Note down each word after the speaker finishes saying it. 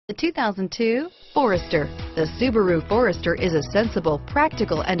The 2002 Forester. The Subaru Forester is a sensible,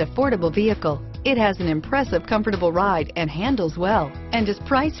 practical, and affordable vehicle. It has an impressive, comfortable ride and handles well, and is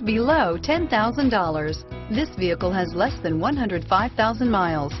priced below $10,000. This vehicle has less than 105,000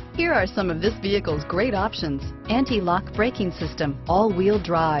 miles. Here are some of this vehicle's great options: anti-lock braking system, all-wheel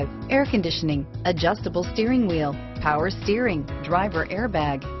drive, air conditioning, adjustable steering wheel, power steering, driver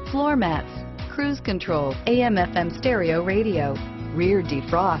airbag, floor mats, cruise control, AM/FM stereo radio, rear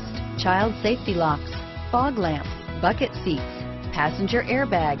defrost, child safety locks, fog lamps, bucket seats, passenger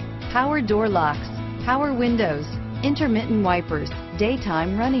airbag, power door locks, power windows, intermittent wipers,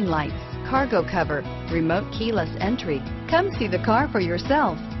 daytime running lights, cargo cover, remote keyless entry. Come see the car for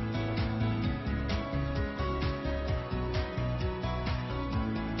yourself.